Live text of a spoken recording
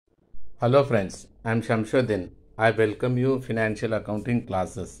Hello friends, I am Shamshuddin. I welcome you financial accounting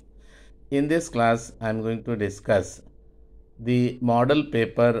classes. In this class, I am going to discuss the model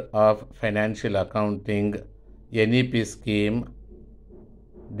paper of financial accounting NEP scheme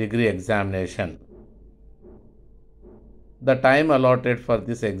degree examination. The time allotted for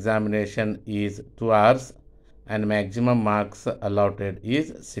this examination is 2 hours and maximum marks allotted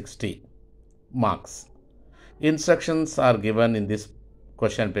is 60 marks. Instructions are given in this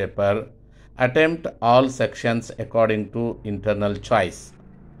question paper. Attempt all sections according to internal choice.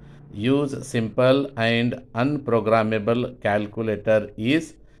 Use simple and unprogrammable calculator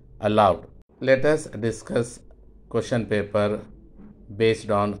is allowed. Let us discuss question paper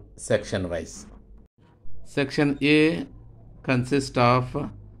based on section wise. Section A consists of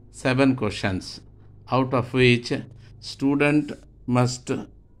 7 questions, out of which student must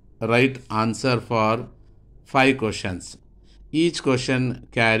write answer for 5 questions. Each question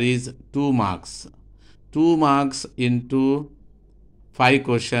carries 2 marks. 2 marks into 5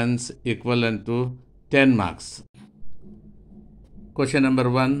 questions equivalent to 10 marks. Question number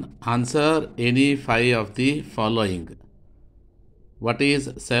 1. Answer any 5 of the following. What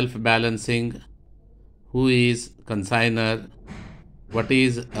is self-balancing? Who is consignor? What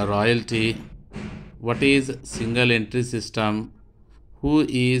is a royalty? What is single entry system? Who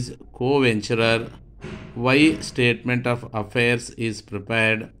is co-venturer? Why statement of affairs is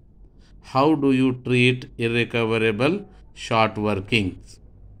prepared? How do you treat irrecoverable short workings?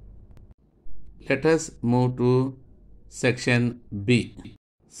 Let us move to section B.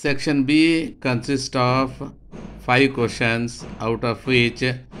 Section B consists of 5 questions, out of which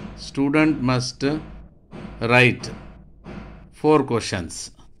student must write 4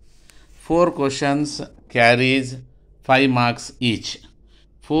 questions. 4 questions carries 5 marks each.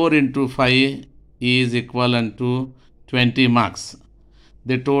 4 into 5 is equivalent to 20 marks.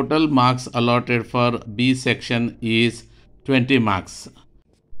 The total marks allotted for B section is 20 marks.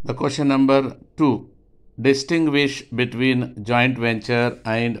 The question number 2. Distinguish between joint venture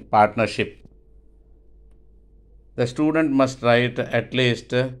and partnership. The student must write at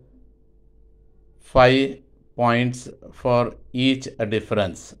least 5 points for each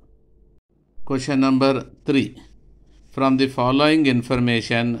difference. Question number 3. From the following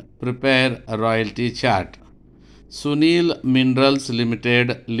information, prepare a royalty chart. Sunil Minerals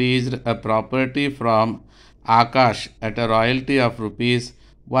Limited leased a property from Akash at a royalty of rupees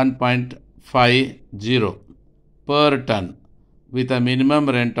 1.50 per ton with a minimum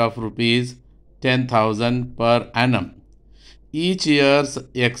rent of rupees 10,000 per annum. Each year's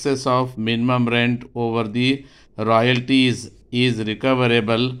excess of minimum rent over the royalties is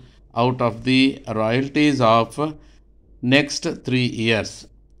recoverable out of the royalties of next 3 years.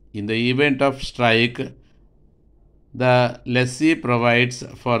 In the event of strike, the lessee provides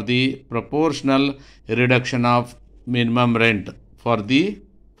for the proportional reduction of minimum rent for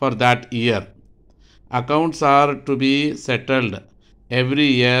that year. Accounts are to be settled every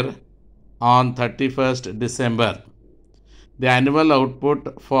year on 31st December. The annual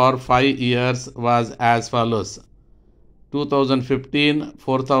output for 5 years was as follows: 2015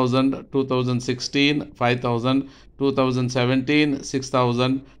 4,000, 2016 5,000, 2017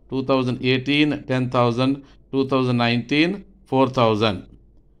 6,000, 2018 10,000, 2019 4,000.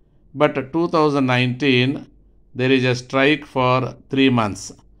 But 2019 there is a strike for 3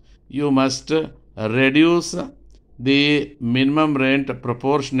 months. You must reduce the minimum rent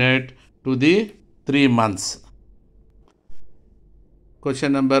proportionate to the 3 months.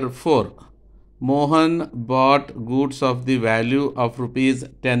 Question number 4. Mohan bought goods of the value of rupees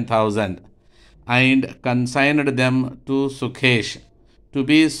 10,000 and consigned them to Sukhesh to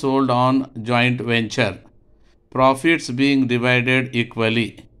be sold on joint venture, profits being divided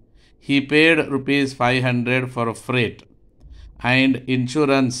equally. He paid rupees 500 for freight and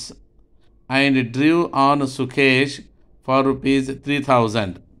insurance and drew on Sukhesh for rupees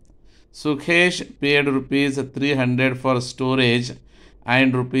 3,000. Sukhesh paid rupees 300 for storage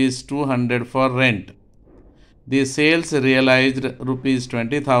and rupees 200 for rent. The sales realized rupees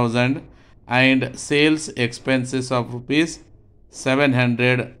 20,000 and sales expenses of rupees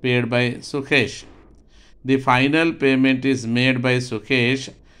 700 paid by Sukhesh. The final payment is made by Sukhesh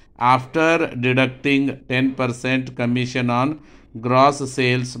after deducting 10% commission on gross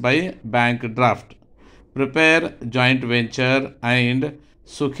sales by bank draft. Prepare joint venture and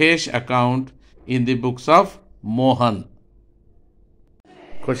Sukhesh account in the books of Mohan.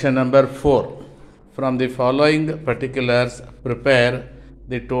 Question number 4. From the following particulars, prepare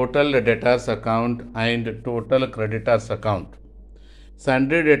the total debtors account and total creditors account.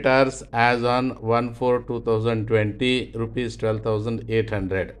 Sundry debtors as on 1/4/2020 rupees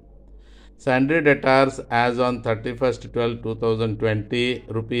 12,800. Sundry debtors as on 31st/12/2020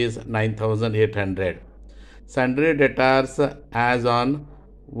 rupees 9,800. Sundry debtors as on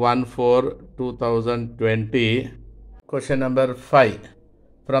 1/4/2020. Question number 5.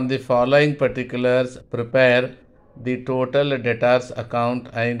 From the following particulars, prepare the total debtors account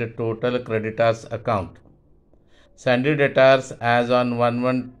and total creditors account. Sundry debtors as on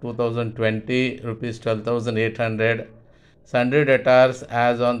 1/1/2020 rupees 12,800. Sundry debtors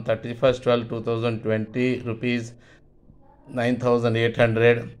as on 31st/12/2020 rupees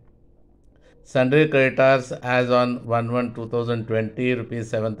 9,800. Sundry creditors as on 1/1/2020 rupees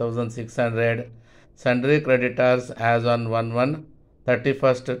 7,600. Sundry creditors as on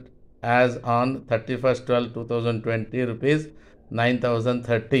 1/1/31st as on 31st/12/2020 rupees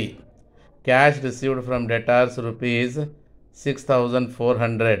 9,030. Cash received from debtors rupees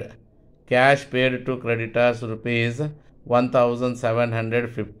 6,400. Cash paid to creditors rupees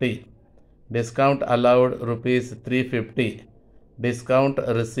 1,750. Discount allowed rupees 350. Discount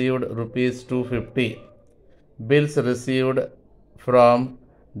received rupees 250. Bills received from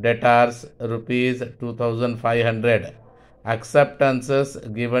debtors rupees 2,500. Acceptances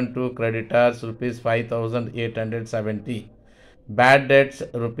given to creditors rupees 5,870. Bad debts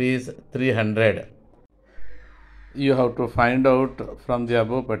rupees 300. You have to find out from the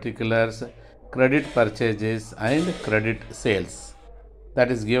above particulars credit purchases and credit sales. That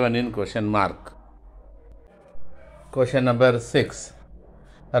is given in question mark. Question number 6.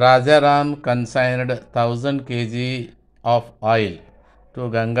 Rajaram consigned 1000 kg of oil to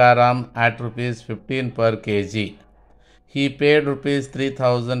Gangaram at rupees 15 per kg. He paid rupees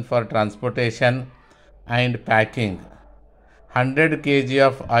 3,000 for transportation and packing. 100 kg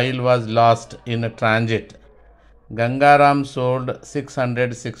of oil was lost in transit. Gangaram sold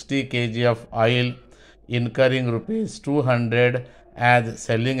 660 kg of oil, incurring rupees 200 as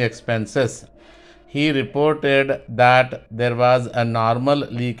selling expenses. He reported that there was a normal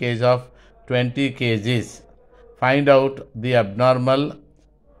leakage of 20 kgs. Find out the abnormal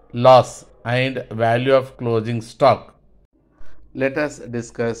loss and value of closing stock. Let us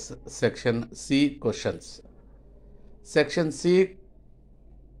discuss section C questions. Section C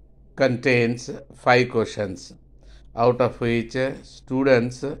contains 5 questions, out of which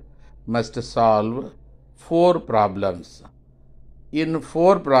students must solve 4 problems. In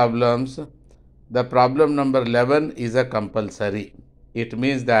 4 problems, the problem number 11 is a compulsory. It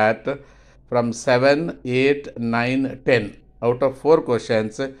means that from 7, 8, 9, 10, out of 4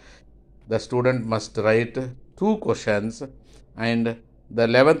 questions, the student must write 2 questions, and the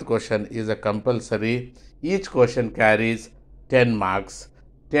 11th question is a compulsory. Each question carries 10 marks.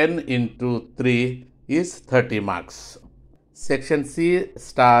 10 into 3 is 30 marks. Section C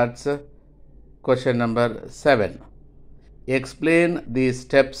starts question number 7. Explain the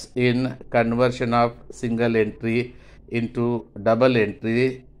steps in conversion of single entry into double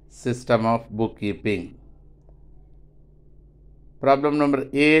entry system of bookkeeping. Problem number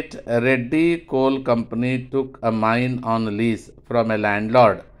 8. Reddy Coal Company took a mine on lease from a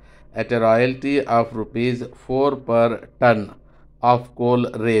landlord at a royalty of rupees 4 per ton of coal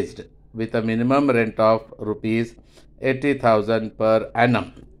raised, with a minimum rent of rupees 80,000 per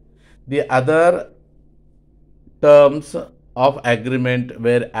annum. The other terms of agreement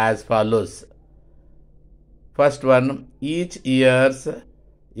were as follows. First one, each year's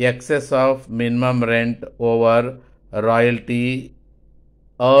excess of minimum rent over royalty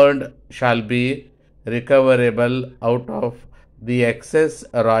earned shall be recoverable out of the excess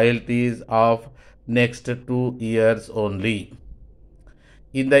royalties of next 2 years only.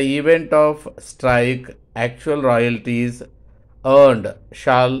 In the event of strike, actual royalties earned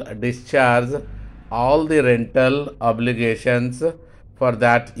shall discharge all the rental obligations for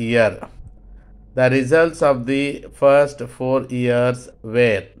that year. The results of the first 4 years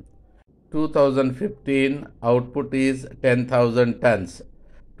were: 2015 output is 10,000 tons,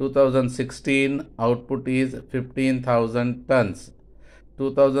 2016 output is 15,000 tons,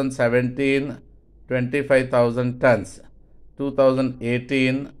 2017 25,000 tons,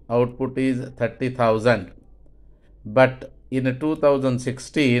 2018 output is 30,000. But in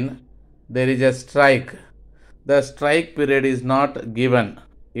 2016 there is a strike. The strike period is not given.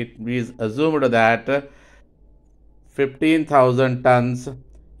 It is assumed that 15,000 tons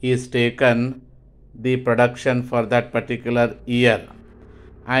is taken the production for that particular year,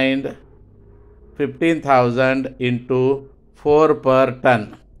 and 15,000 into 4 per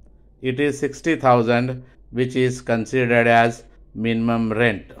ton, it is 60,000, which is considered as minimum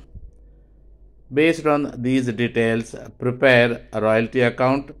rent. Based on these details, prepare a royalty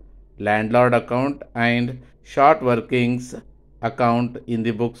account, landlord account, and short workings account in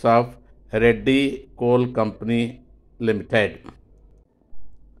the books of Reddy Coal Company Limited.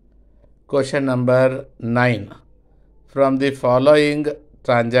 Question number 9. From the following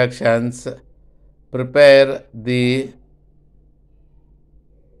transactions, prepare the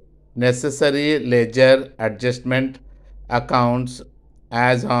necessary ledger adjustment accounts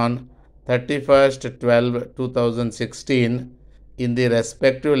as on 31st/12/2016 in the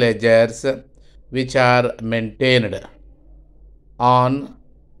respective ledgers which are maintained on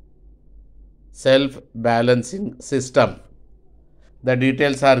self-balancing system. The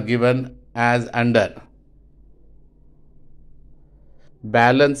details are given as under.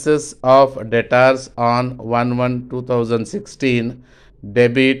 Balances of debtors on 1/1/2016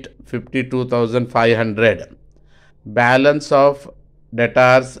 debit 52,500. Balance of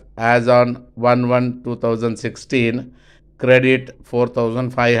debtors as on 1/1/2016 credit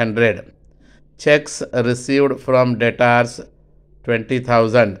 4,500. Checks received from debtors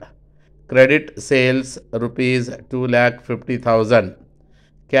 20,000. Credit sales rupees 2,50,000.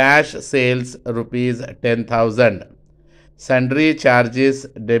 Cash sales rupees 10,000. Sundry charges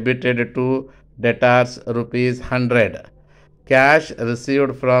debited to debtors rupees 100. Cash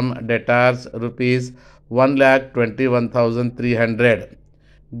received from debtors rupees 1,21,300.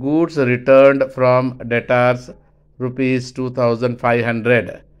 Goods returned from debtors rupees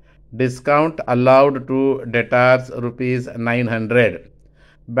 2,500. Discount allowed to debtors rupees 900.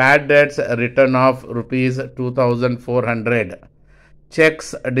 Bad debts written off rupees 2,400.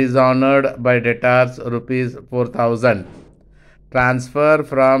 Checks dishonored by debtors rupees 4,000. Transfer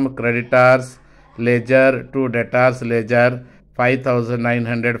from creditors ledger to debtors ledger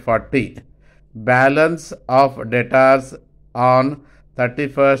 5,940. Balance of debtors on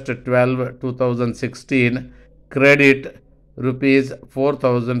 31st/12/2016 credit rupees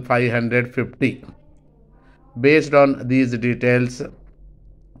 4,550. Based on these details,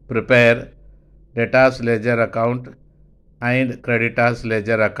 prepare debtors ledger account and creditors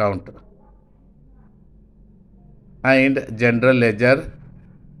ledger account and general ledger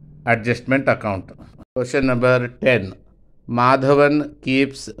adjustment account. Question number 10. Madhavan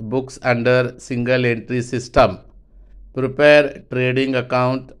keeps books under single entry system. Prepare trading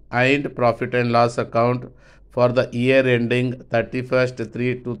account and profit and loss account for the year ending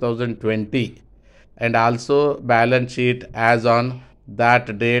 31st/3/2020 and also balance sheet as on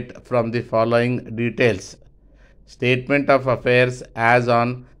that date from the following details. Statement of affairs as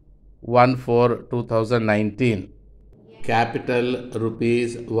on 1/4/2019. Capital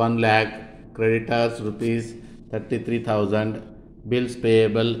rupees 1 lakh, creditors rupees 33,000, bills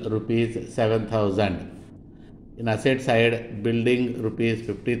payable rupees 7,000. In asset side, building rupees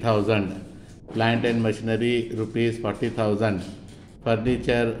 50,000, plant and machinery rupees 40,000,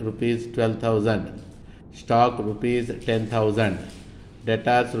 furniture rupees 12,000, stock rupees 10,000,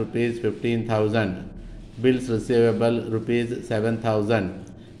 debtors rupees 15,000, bills receivable rupees 7,000,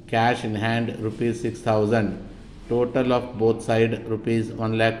 cash in hand rupees 6,000, total of both sides rupees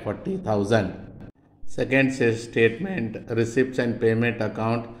 1,40,000. Second statement, receipts and payment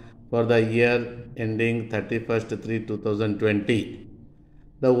account for the year ending 31st/3/2020.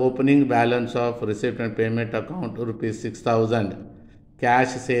 The opening balance of receipt and payment account rupees 6,000,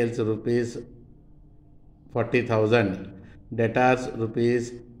 cash sales rupees 40,000, debtors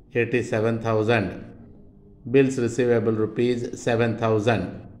rupees 87,000, bills receivable rupees 7,000.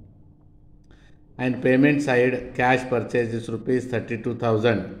 And payment side, cash purchase is rupees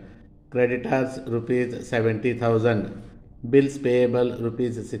 32,000, creditors rupees 70,000, bills payable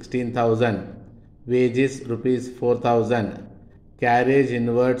rupees 16,000, wages rupees 4,000, carriage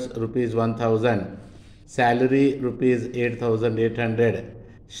inwards rupees 1,000, salary rupees 8,800,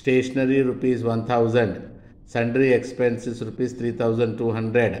 stationery rupees 1,000, sundry expenses rupees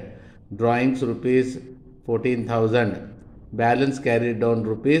 3,200, drawings rupees 14,000, balance carried down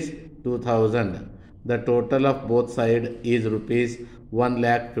rupees 2,000. The total of both sides is rupees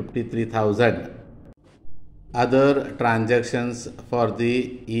 1,53,000. Other transactions for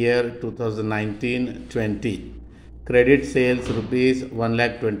the year 2019-20. Credit sales rupees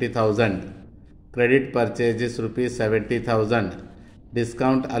 1,20,000. Credit purchases rupees 70,000.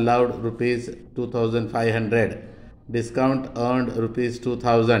 Discount allowed rupees 2,500. Discount earned rupees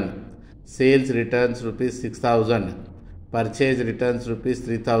 2,000. Sales returns rupees 6,000. Purchase returns rupees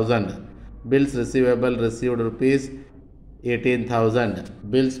 3,000. Bills receivable received rupees 18,000.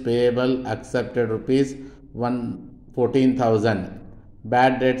 Bills payable accepted rupees 14,000.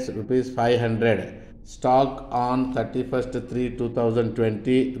 Bad debts rupees 500. Stock on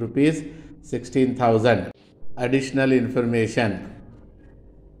 31st/3/2020 rupees 16,000. Additional information.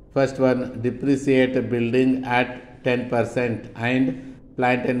 First one, depreciate building at 10% and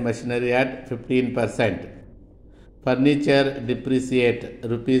plant and machinery at 15%. Furniture depreciate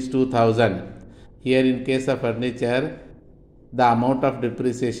rupees 2000. Here in case of furniture, the amount of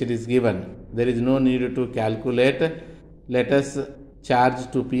depreciation is given. There is no need to calculate. Let us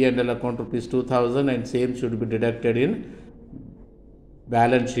charge to P&L account rupees 2000 and same should be deducted in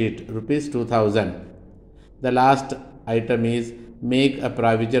balance sheet rupees 2000. The last item is make a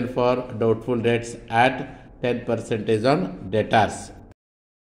provision for doubtful debts at 10% on debtors.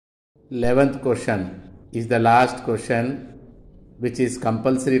 11th question is the last question, which is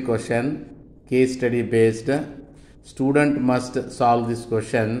compulsory question, case study based. Student must solve this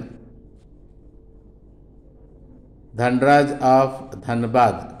question. Dhanraj of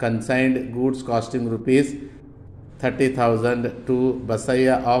Dhanbad consigned goods costing rupees 30,000 to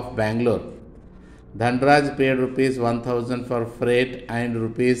Basaiah of Bangalore. Dhanraj paid rupees 1,000 for freight and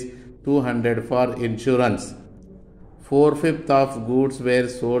rupees 200 for insurance. 4/5 of goods were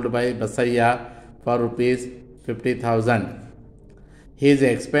sold by Basaiah for rupees 50,000. His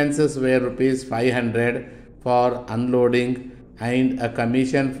expenses were rupees 500 for unloading and a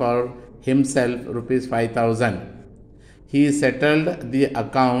commission for himself rupees 5,000. He settled the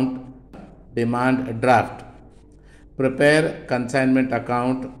account demand draft. Prepare consignment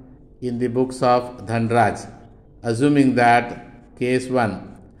account in the books of Dhanraj, assuming that case 1,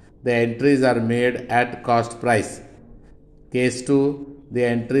 the entries are made at cost price. Case 2, the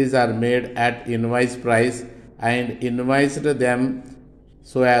entries are made at invoice price and invoiced them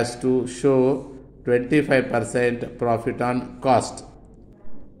so as to show 25% profit on cost.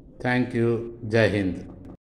 Thank you. Jai Hind.